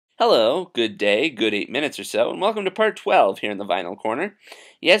Hello, good day, good 8 minutes or so, and welcome to part 12 here in the Vinyl Corner.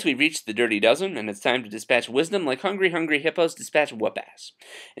 Yes, we've reached the dirty dozen, and it's time to dispatch wisdom like hungry hippos dispatch whoop-ass.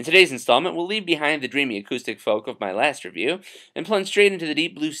 In today's installment, we'll leave behind the dreamy acoustic folk of my last review, and plunge straight into the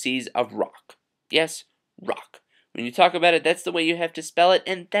deep blue seas of rock. Yes, rock. When you talk about it, that's the way you have to spell it,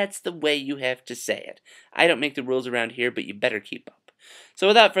 and that's the way you have to say it. I don't make the rules around here, but you better keep up. So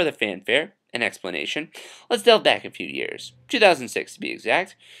without further fanfare and explanation, let's delve back a few years, 2006 to be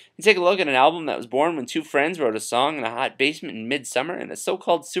exact, and take a look at an album that was born when two friends wrote a song in a hot basement in midsummer and a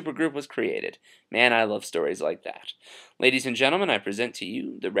so-called supergroup was created. Man, I love stories like that. Ladies and gentlemen, I present to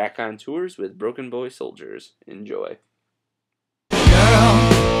you the Raconteurs with Broken Boy Soldiers. Enjoy. Girl,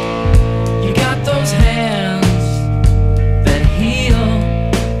 you got those hands that heal.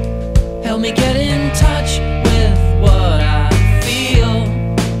 Help me get in touch with what I feel.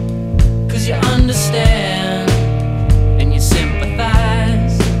 'Cause you understand and you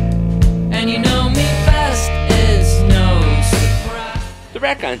sympathize, and you know me best is no surprise. The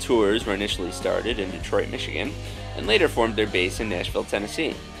Raconteurs were initially started in Detroit, Michigan, and later formed their base in Nashville,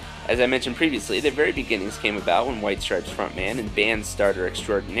 Tennessee. As I mentioned previously, their very beginnings came about when White Stripes frontman and band starter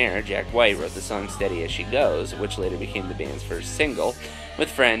extraordinaire Jack White wrote the song Steady As She Goes, which later became the band's first single,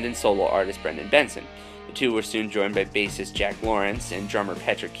 with friend and solo artist Brendan Benson. The two were soon joined by bassist Jack Lawrence and drummer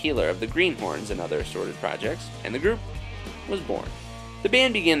Patrick Keeler of the Greenhorns and other assorted projects, and the group was born. The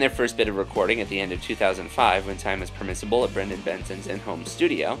band began their first bit of recording at the end of 2005 when time was permissible at Brendan Benson's in-home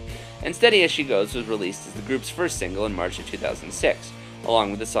studio, and Steady As She Goes was released as the group's first single in March of 2006,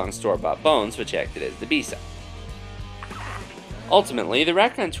 along with the song Store Bought Bones, which acted as the B-side. Ultimately, the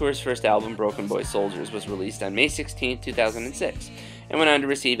Raconteurs' first album, Broken Boy Soldiers, was released on May 16, 2006, and went on to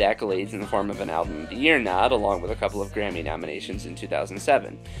receive accolades in the form of an Album of the Year nod, along with a couple of Grammy nominations in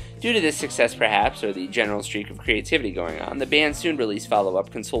 2007. Due to this success perhaps, or the general streak of creativity going on, the band soon released follow-up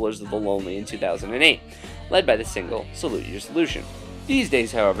Consolers of the Lonely in 2008, led by the single Salute Your Solution. These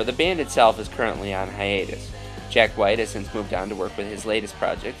days, however, the band itself is currently on hiatus. Jack White has since moved on to work with his latest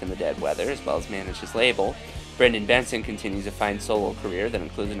project, In the Dead Weather, as well as manage his label. Brendan Benson continues a fine solo career that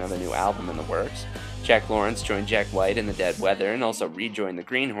includes another new album in the works. Jack Lawrence joined Jack White in the Dead Weather and also rejoined the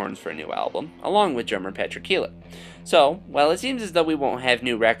Greenhorns for a new album, along with drummer Patrick Keeler. So, while it seems as though we won't have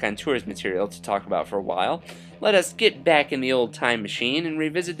new Raconteurs material to talk about for a while, let us get back in the old time machine and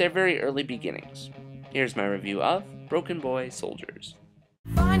revisit their very early beginnings. Here's my review of Broken Boy Soldiers.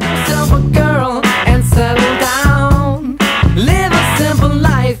 Find yourself a girl and settle down. Live a simple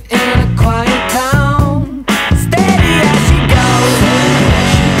life in a quiet town. Steady as she goes.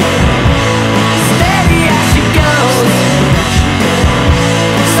 Steady as she goes.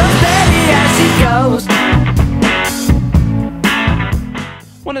 So steady as she goes.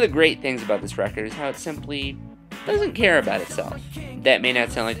 One of the great things about this record is how it simply doesn't care about itself. That may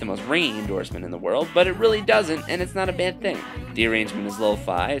not sound like the most ringing endorsement in the world, but it really doesn't, and it's not a bad thing. The arrangement is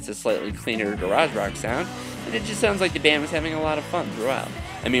lo-fi, it's a slightly cleaner garage rock sound, and it just sounds like the band was having a lot of fun throughout.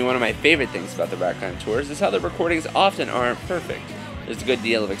 I mean, one of my favorite things about the Raconteurs is how the recordings often aren't perfect. There's a good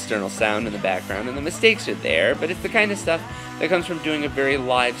deal of external sound in the background, and the mistakes are there, but it's the kind of stuff that comes from doing a very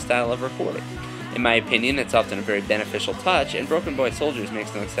live style of recording. In my opinion, it's often a very beneficial touch, and Broken Boy Soldiers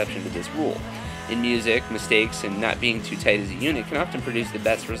makes no exception to this rule. In music, mistakes and not being too tight as a unit can often produce the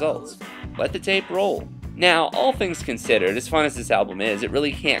best results. Let the tape roll. Now, all things considered, as fun as this album is, it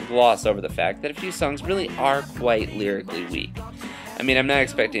really can't gloss over the fact that a few songs really are quite lyrically weak. I mean, I'm not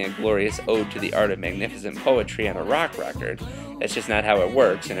expecting a glorious ode to the art of magnificent poetry on a rock record. That's just not how it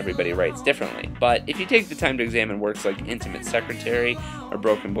works, and everybody writes differently. But if you take the time to examine works like Intimate Secretary or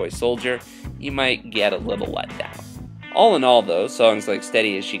Broken Boy Soldier, you might get a little let down. All in all, though, songs like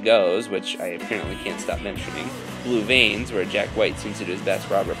Steady As She Goes, which I apparently can't stop mentioning, Blue Veins, where Jack White seems to do his best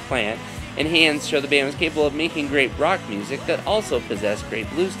Robert Plant, and Hands show the band was capable of making great rock music that also possessed great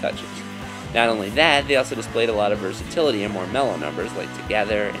blues touches. Not only that, they also displayed a lot of versatility in more mellow numbers like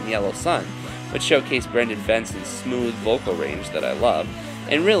Together and Yellow Sun, which showcase Brendan Benson's smooth vocal range that I love.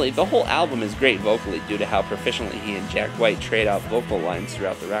 And really, the whole album is great vocally due to how proficiently he and Jack White trade out vocal lines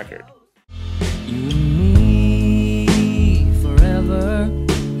throughout the record. You and me forever.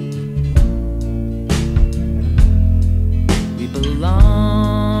 We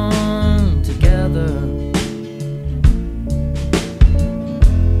belong together.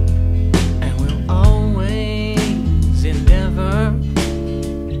 And we'll always endeavor.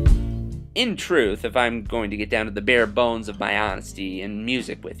 In truth, if I'm going to get down to the bare bones of my honesty in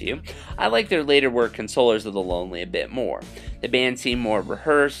music with you, I like their later work Consolers of the Lonely a bit more. The band seemed more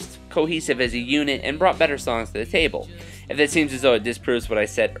rehearsed, cohesive as a unit, and brought better songs to the table. If that seems as though it disproves what I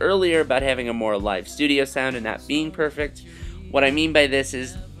said earlier about having a more live studio sound and not being perfect, what I mean by this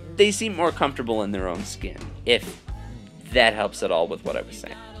is they seem more comfortable in their own skin, if that helps at all with what I was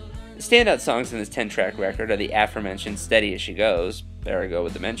saying. The standout songs in this 10-track record are the aforementioned Steady As She Goes, there I go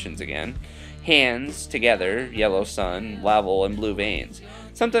with the mentions again, Hands, Together, Yellow Sun, Level, and Blue Veins.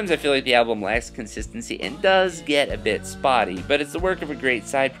 Sometimes I feel like the album lacks consistency and does get a bit spotty, but it's the work of a great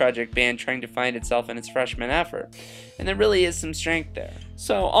side project band trying to find itself in its freshman effort, and there really is some strength there.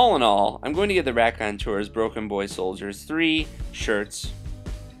 So all in all, I'm going to give the Raconteurs Broken Boy Soldiers 3 shirts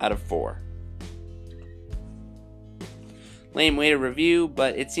out of 4. Lame way to review,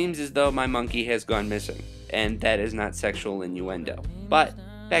 but it seems as though my monkey has gone missing, and that is not sexual innuendo. But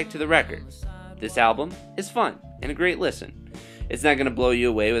back to the record. This album is fun and a great listen. It's not going to blow you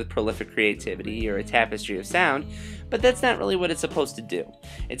away with prolific creativity or a tapestry of sound, but that's not really what it's supposed to do.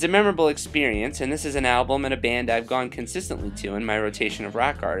 It's a memorable experience, and this is an album and a band I've gone consistently to in my rotation of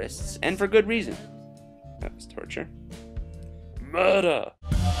rock artists, and for good reason. That was torture. Murder!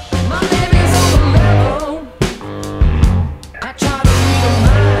 My name is on the level. I try to read her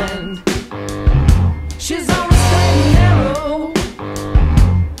mind. She's always straight and narrow.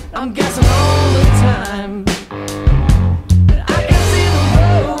 I'm guessing all the time. But I can see the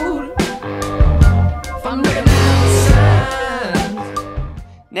road if I'm looking at the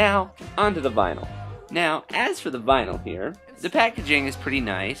signs. Now, onto the vinyl. Now, as for the vinyl here, the packaging is pretty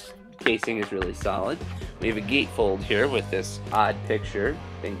nice. Casing is really solid. We have a gatefold here with this odd picture.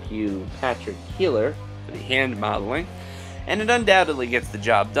 Thank you, Patrick Keeler, for the hand modeling. And it undoubtedly gets the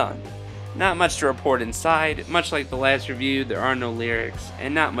job done. Not much to report inside. Much like the last review, there are no lyrics,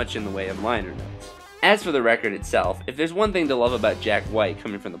 and not much in the way of liner notes. As for the record itself, if there's one thing to love about Jack White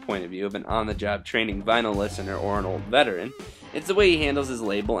coming from the point of view of an on-the-job training vinyl listener or an old veteran, it's the way he handles his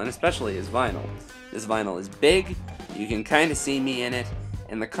label and especially his vinyl. This vinyl is big, you can kinda see me in it,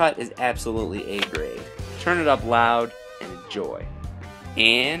 and the cut is absolutely A-grade. Turn it up loud and enjoy.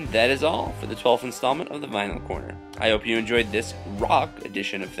 And that is all for the 12th installment of the Vinyl Corner. I hope you enjoyed this rock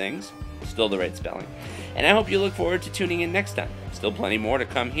edition of things, still the right spelling, and I hope you look forward to tuning in next time. Still plenty more to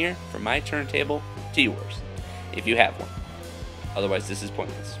come here from my turntable to yours, if you have one. Otherwise, this is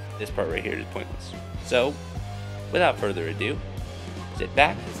pointless. This part right here is pointless. So, without further ado, sit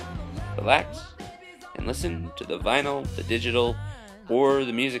back, relax, and listen to the vinyl, the digital, or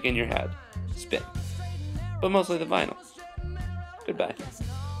the music in your head spin. But mostly the vinyl. Goodbye.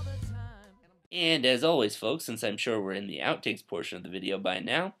 And as always, folks, since I'm sure we're in the outtakes portion of the video by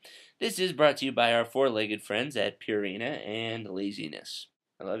now, this is brought to you by our four-legged friends at Purina and Laziness.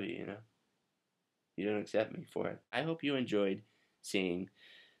 I love you, you know. You don't accept me for it. I hope you enjoyed seeing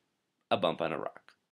a bump on a rock.